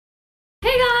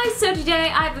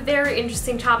today I have a very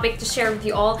interesting topic to share with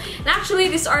you all. And actually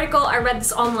this article, I read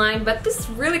this online, but this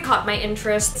really caught my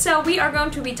interest. So we are going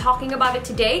to be talking about it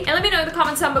today. And let me know in the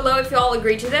comments down below if you all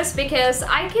agree to this, because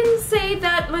I can say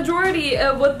that majority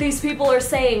of what these people are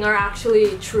saying are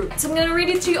actually true. So I'm gonna read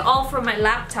it to you all from my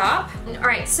laptop.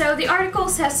 Alright, so the article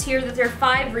says here that there are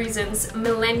 5 reasons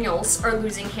millennials are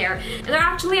losing hair. And there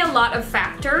are actually a lot of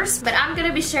factors, but I'm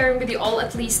gonna be sharing with you all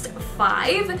at least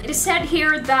 5. It is said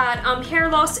here that hair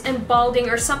loss and balding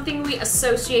are something we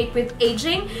associate with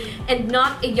aging and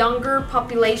not a younger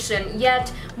population,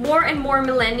 yet more and more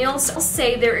millennials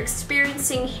say they're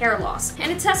experiencing hair loss.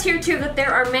 And it says here too that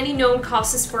there are many known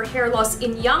causes for hair loss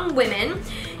in young women,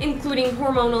 including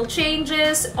hormonal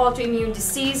changes, autoimmune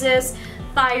diseases,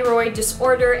 thyroid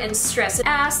disorder, and stress.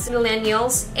 As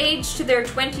millennials age to their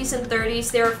 20s and 30s,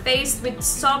 they are faced with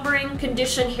sobering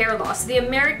condition hair loss. The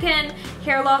American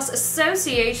Hair Loss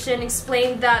Association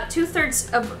explained that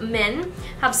 2/3 of men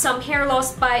have some hair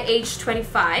loss by age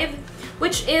 25,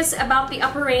 which is about the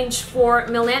upper range for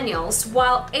millennials,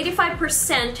 while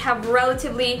 85% have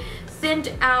relatively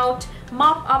thinned out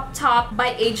mop-up top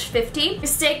by age 50.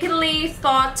 Mistakenly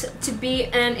thought to be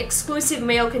an exclusive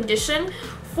male condition,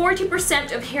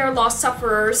 40% of hair loss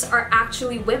sufferers are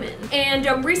actually women.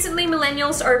 And recently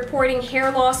millennials are reporting hair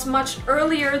loss much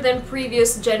earlier than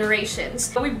previous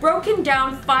generations. We've broken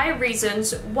down 5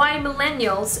 reasons why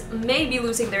millennials may be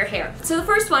losing their hair. So the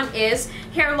first one is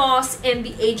hair loss and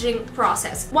the aging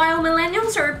process. While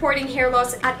millennials are reporting hair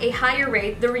loss at a higher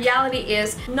rate, the reality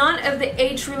is none of the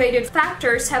age-related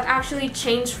factors have actually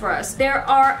changed for us. There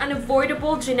are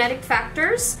unavoidable genetic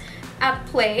factors at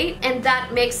play, and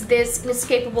that makes this an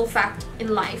inescapable fact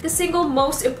in life. The single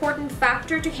most important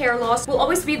factor to hair loss will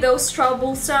always be those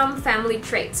troublesome family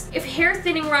traits. If hair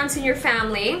thinning runs in your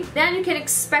family, then you can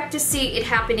expect to see it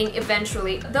happening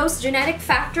eventually. Those genetic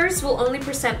factors will only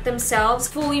present themselves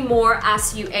fully more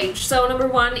as you age. So number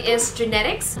 1 is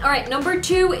genetics. Alright, number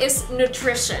 2 is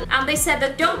nutrition. They said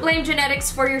that don't blame genetics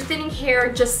for your thinning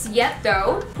hair just yet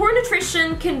though. Poor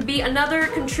nutrition can be another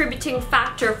contributing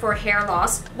factor for hair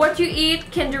loss. What you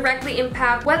eat can directly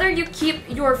impact whether you keep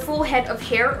your full head of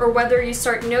hair or whether you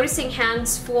start noticing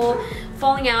hands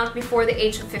falling out before the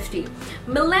age of 50.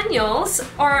 Millennials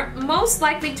are most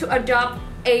likely to adopt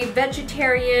a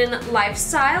vegetarian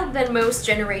lifestyle than most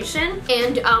generation.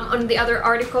 And on the other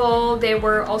article they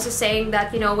were also saying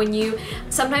that, you know, when you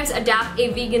sometimes adapt a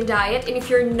vegan diet and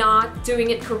if you're not doing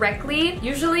it correctly,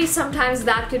 usually sometimes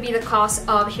that could be the cause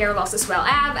of hair loss as well. I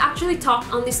have actually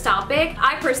talked on this topic.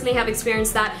 I personally have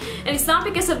experienced that, and it's not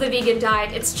because of the vegan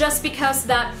diet, it's just because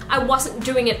that I wasn't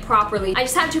doing it properly. I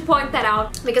just had to point that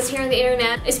out because here on the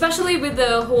internet, especially with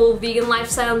the whole vegan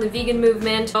lifestyle and the vegan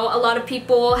movement, a lot of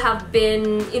people have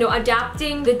been, you know,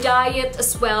 adapting the diet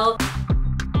as well.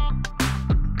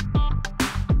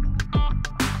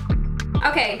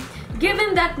 Okay,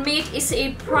 given that meat is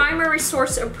a primary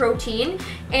source of protein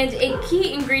and a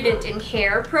key ingredient in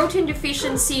hair, protein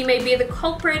deficiency may be the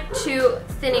culprit to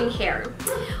thinning hair.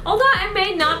 Although I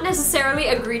may not necessarily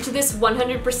agree to this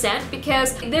 100%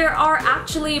 because there are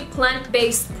actually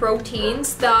plant-based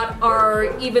proteins that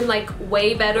are even like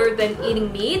way better than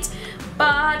eating meat,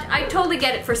 but I totally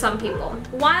get it for some people.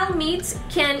 While meat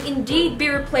can indeed be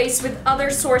replaced with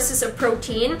other sources of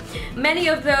protein, many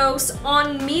of those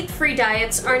on meat-free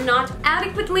diets are not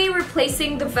adequately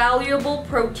replacing the valuable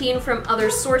protein from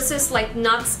other sources like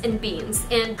nuts and beans.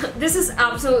 And this is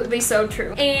absolutely so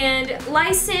true. And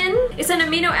lysine is an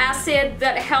amino acid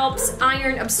that helps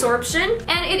iron absorption,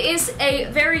 and it is a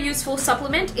very useful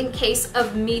supplement in case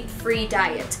of meat-free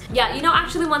diet. Yeah, you know,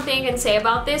 actually one thing I can say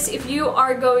about this, if you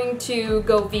are going to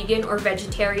go vegan or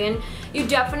vegetarian, you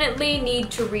definitely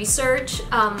need to research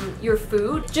your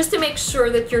food just to make sure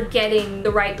that you're getting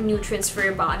the right nutrients for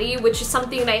your body, which is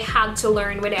something that I had to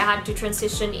learn when I had to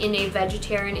transition in a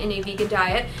vegetarian and a vegan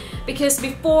diet, because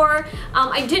before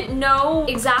I didn't know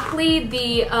exactly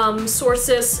the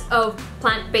sources of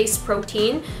plant-based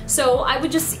protein, so I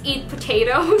would just eat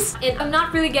potatoes and I'm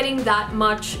not really getting that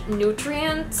much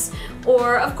nutrients.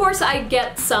 Or of course I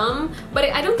get some, but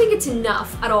I don't think it's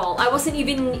enough at all. I wasn't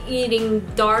even eating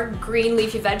dark green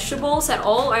leafy vegetables at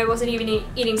all. I wasn't even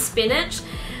eating spinach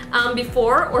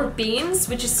before, or beans,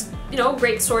 which is, you know,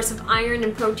 great source of iron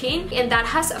and protein, and that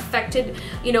has affected,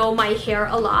 you know, my hair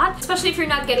a lot, especially if you're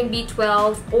not getting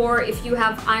B12 or if you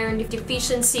have iron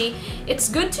deficiency. It's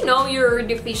good to know your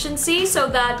deficiency so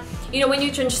that you know, when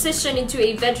you transition into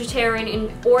a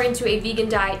vegetarian or into a vegan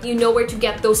diet, you know where to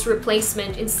get those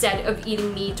replacement instead of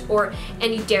eating meat or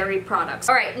any dairy products.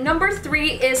 Alright, number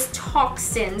 3 is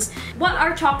toxins. What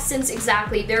are toxins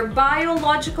exactly? They're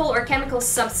biological or chemical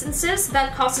substances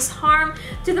that causes harm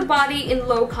to the body in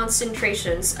low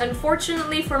concentrations.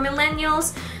 Unfortunately for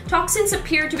millennials, toxins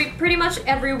appear to be pretty much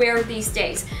everywhere these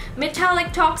days.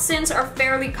 Metallic toxins are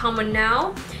fairly common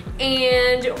now,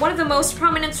 and one of the most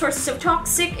prominent sources of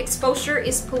toxic exposure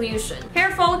is pollution.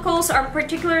 Hair follicles are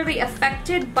particularly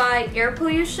affected by air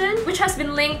pollution, which has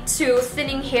been linked to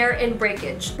thinning hair and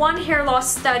breakage. One hair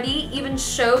loss study even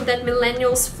showed that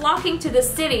millennials flocking to the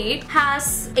city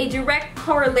has a direct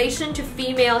correlation to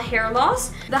female hair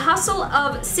loss. The hustle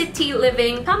of city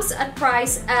living comes at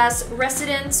price as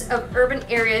residents of urban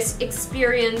areas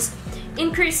experience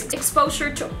increased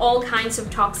exposure to all kinds of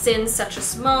toxins such as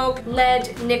smoke,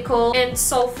 lead, nickel, and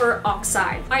sulfur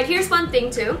oxide. Alright, here's one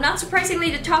thing too. Not surprisingly,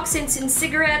 the toxins in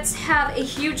cigarettes have a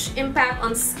huge impact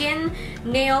on skin,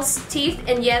 nails, teeth,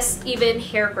 and yes, even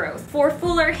hair growth. For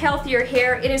fuller, healthier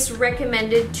hair, it is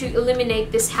recommended to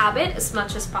eliminate this habit as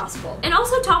much as possible. And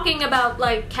also talking about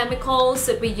like chemicals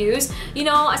that we use, you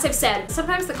know, as I've said,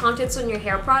 sometimes the contents on your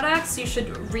hair products, you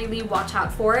should really watch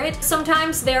out for it.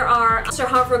 Sometimes there are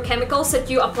harmful chemicals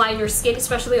that you apply on your skin,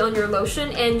 especially on your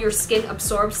lotion, and your skin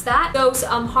absorbs that. Those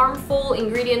harmful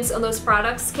ingredients on those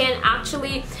products can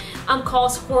actually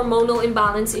cause hormonal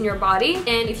imbalance in your body.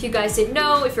 And if you guys didn't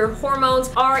know, if your hormones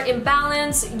are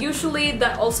imbalanced, usually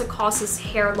that also causes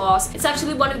hair loss. It's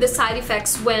actually one of the side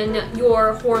effects when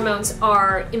your hormones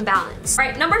are imbalanced.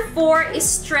 Alright, number 4 is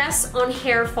stress on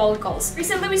hair follicles.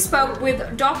 Recently we spoke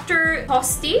with Dr.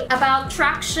 Tosti about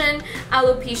traction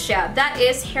alopecia. That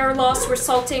is hair loss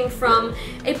resulting from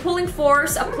a pulling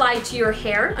force applied to your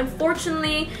hair.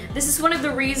 Unfortunately, this is one of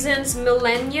the reasons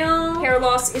millennial hair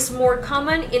loss is more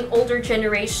common in older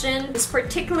generation,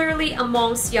 particularly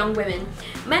amongst young women.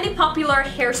 Many popular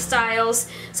hairstyles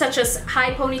such as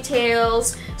high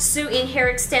ponytails, sew-in hair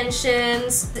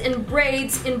extensions, and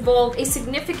braids involve a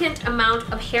significant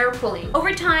amount of hair pulling.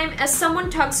 Over time, as someone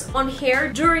tugs on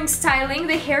hair during styling,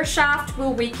 the hair shaft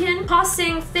will weaken,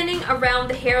 causing thinning around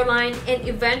the hairline and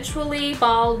eventually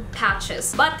bald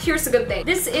patches. But here's the good thing.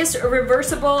 This is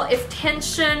reversible if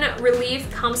tension relief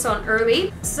comes on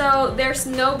early, so there's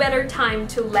no better time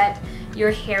to let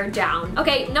your hair down.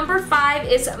 Okay, number 5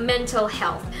 is mental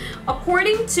health.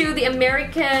 According to the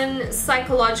American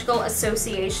Psychological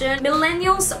Association,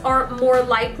 millennials are more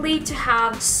likely to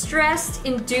have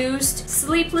stress-induced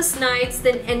sleepless nights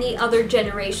than any other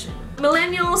generation.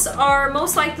 Millennials are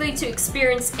most likely to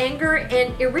experience anger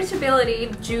and irritability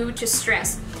due to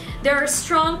stress. There are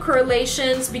strong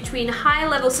correlations between high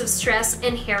levels of stress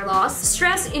and hair loss.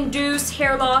 Stress-induced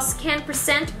hair loss can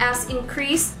present as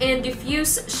increased and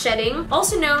diffuse shedding,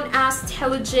 also known as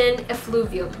telogen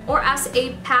effluvium, or as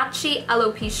a patchy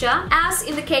alopecia, as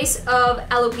in the case of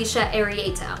alopecia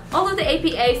areata. Although the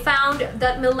APA found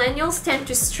that millennials tend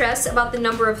to stress about the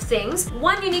number of things,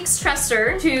 one unique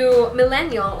stressor to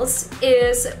millennials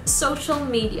is social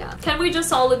media. Can we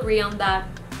just all agree on that?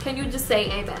 Can you just say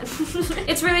amen?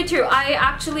 It's really true. I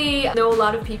actually know a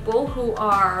lot of people who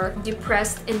are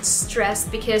depressed and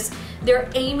stressed because they're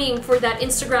aiming for that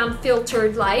Instagram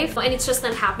filtered life and it's just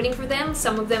not happening for them.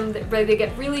 Some of them, they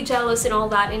get really jealous and all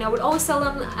that, and I would always tell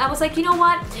them, I was like, you know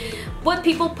what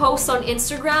people post on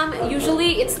Instagram,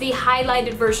 usually it's the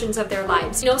highlighted versions of their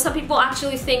lives. You know, some people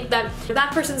actually think that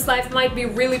that person's life might be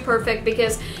really perfect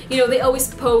because, you know, they always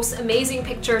post amazing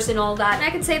pictures and all that. And I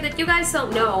can say that you guys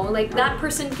don't know, like, that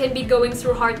person can be going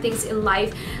through hard things in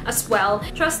life as well.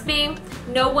 Trust me,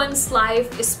 no one's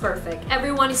life is perfect.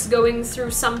 Everyone is going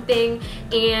through something,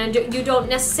 and you don't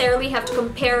necessarily have to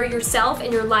compare yourself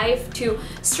and your life to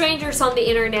strangers on the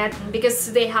internet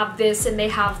because they have this and they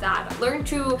have that. Learn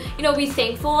to, you know, be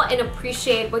thankful and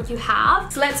appreciate what you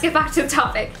have. So let's get back to the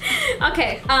topic.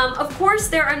 Okay, of course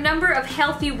there are a number of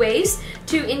healthy ways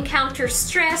to encounter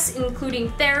stress,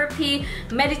 including therapy,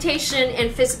 meditation,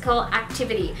 and physical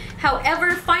activity.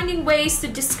 However, finding ways to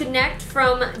disconnect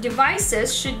from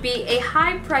devices should be a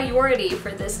high priority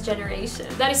for this generation.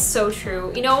 That is so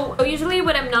true. You know, usually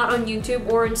when I'm not on YouTube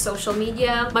or on social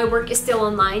media, my work is still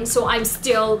online, so I'm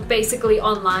still basically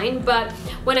online, but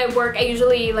when I work, I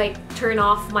usually like turn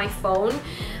off my phone.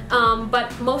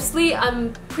 But mostly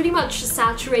I'm pretty much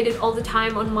saturated all the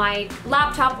time on my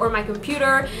laptop or my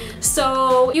computer,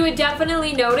 so you would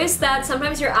definitely notice that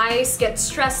sometimes your eyes get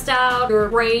stressed out, your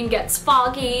brain gets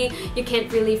foggy, you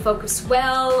can't really focus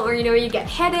well, or you know, you get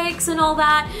headaches and all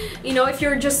that. You know, if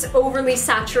you're just overly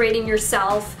saturating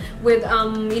yourself with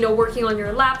you know, working on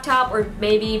your laptop or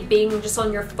maybe being just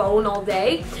on your phone all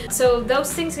day. So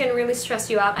those things can really stress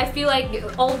you out. I feel like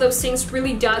all those things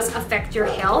really does affect your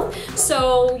health.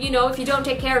 So, you know, if you don't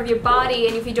take care of your body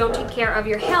and if you don't take care of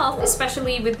your health,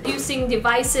 especially with using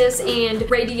devices and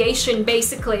radiation,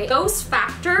 basically, those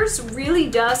factors really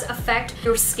does affect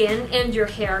your skin and your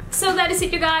hair. So that is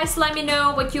it, you guys. Let me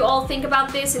know what you all think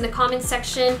about this in the comment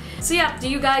section. So yeah, do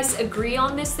you guys agree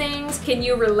on these things? Can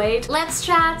you relate? Let's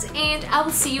chat, and I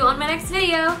will see you on my next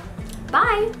video.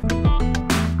 Bye!